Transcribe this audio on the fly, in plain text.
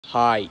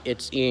Hi,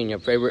 it's Ian, your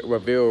favorite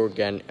reviewer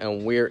again,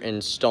 and we're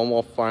in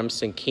Stonewall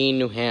Farms in Keene,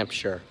 New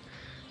Hampshire.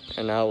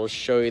 And I will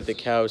show you the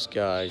cows,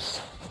 guys.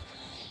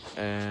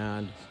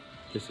 And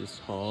this is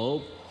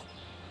Hope.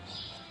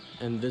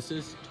 And this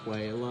is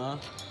Twyla.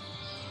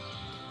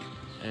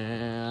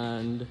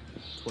 And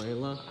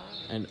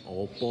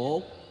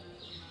Opal.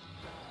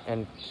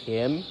 And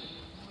Kim.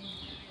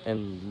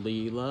 And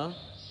Leela.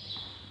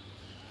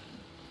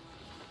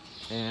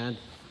 And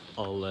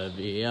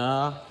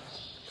Olivia.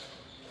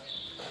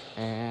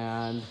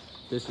 And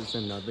this is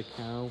another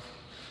cow.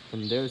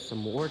 And there's some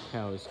more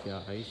cows,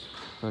 guys.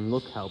 And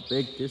look how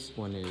big this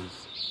one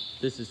is.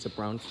 This is a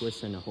brown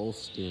Swiss and a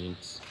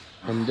Holsteins.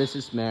 And this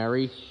is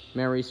Mary.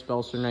 Mary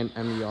spells her name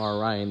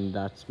M-E-R-I, and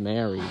that's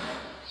Mary.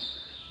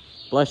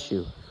 Bless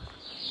you.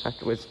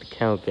 Afterwards, the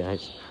cow,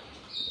 guys.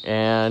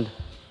 And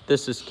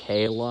this is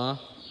Kayla.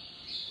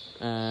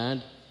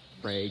 And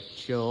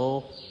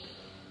Rachel.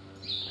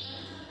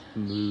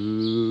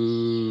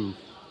 Moo.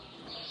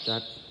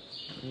 That's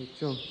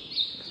Rachel.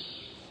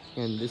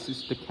 And this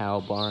is the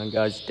cow barn,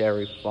 guys,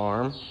 dairy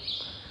farm.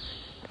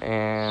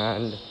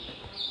 And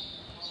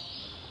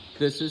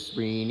this is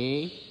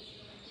Renee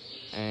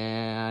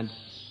and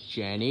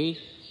Jenny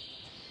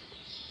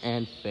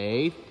and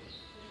Faith.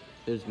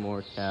 There's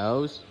more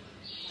cows.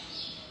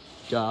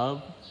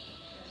 Dove,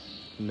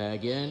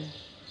 Megan,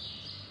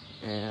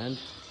 and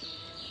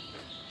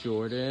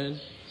Jordan.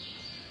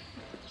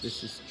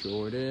 This is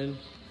Jordan.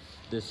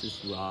 This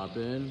is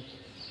Robin.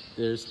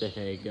 There's the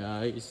hay,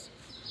 guys.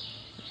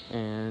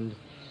 And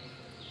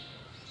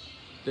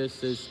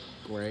this is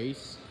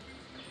Grace.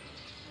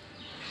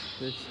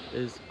 This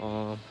is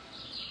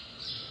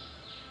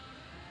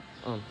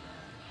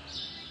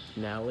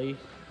Nellie,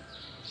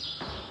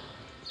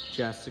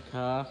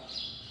 Jessica,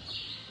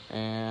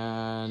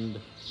 and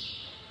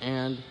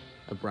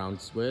a brown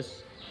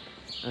Swiss.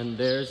 And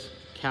there's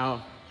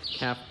calf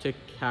to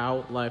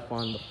cow life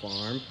on the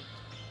farm.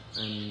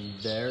 And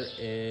there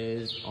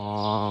is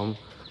I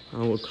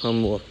will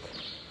come look.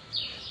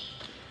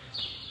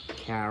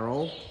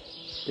 Carol.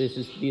 This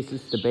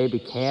is the baby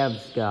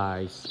calves,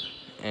 guys.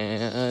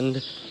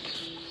 And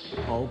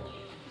Hope.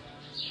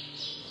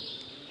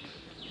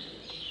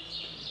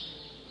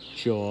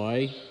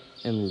 Joy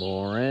and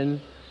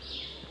Lauren.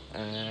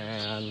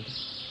 And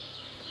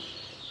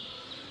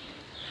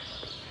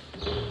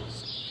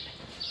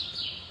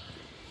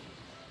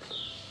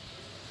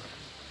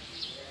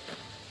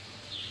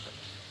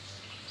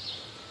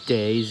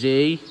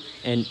Daisy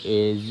and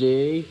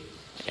Izzy.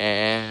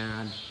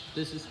 And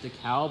this is the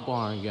cow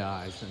barn,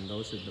 guys, and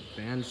those are the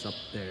fans up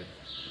there.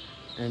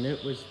 And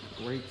it was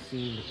great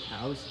seeing the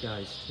cows,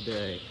 guys,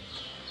 today.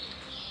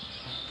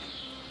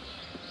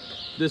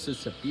 This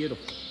is a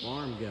beautiful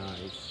farm,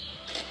 guys.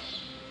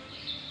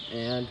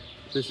 And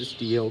this is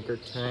the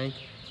yogurt tank.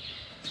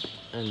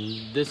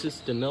 And this is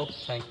the milk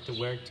tank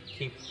to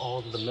keep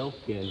all the milk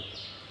in.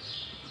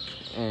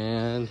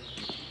 And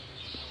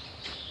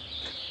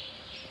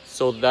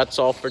so that's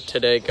all for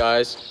today,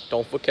 guys.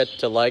 Don't forget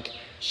to like,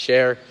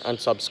 share, and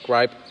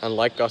subscribe, and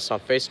like us on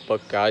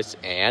Facebook, guys.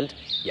 And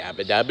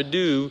yabba dabba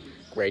doo.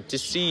 Great to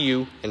see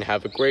you, and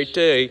have a great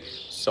day.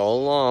 So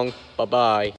long. Bye-bye.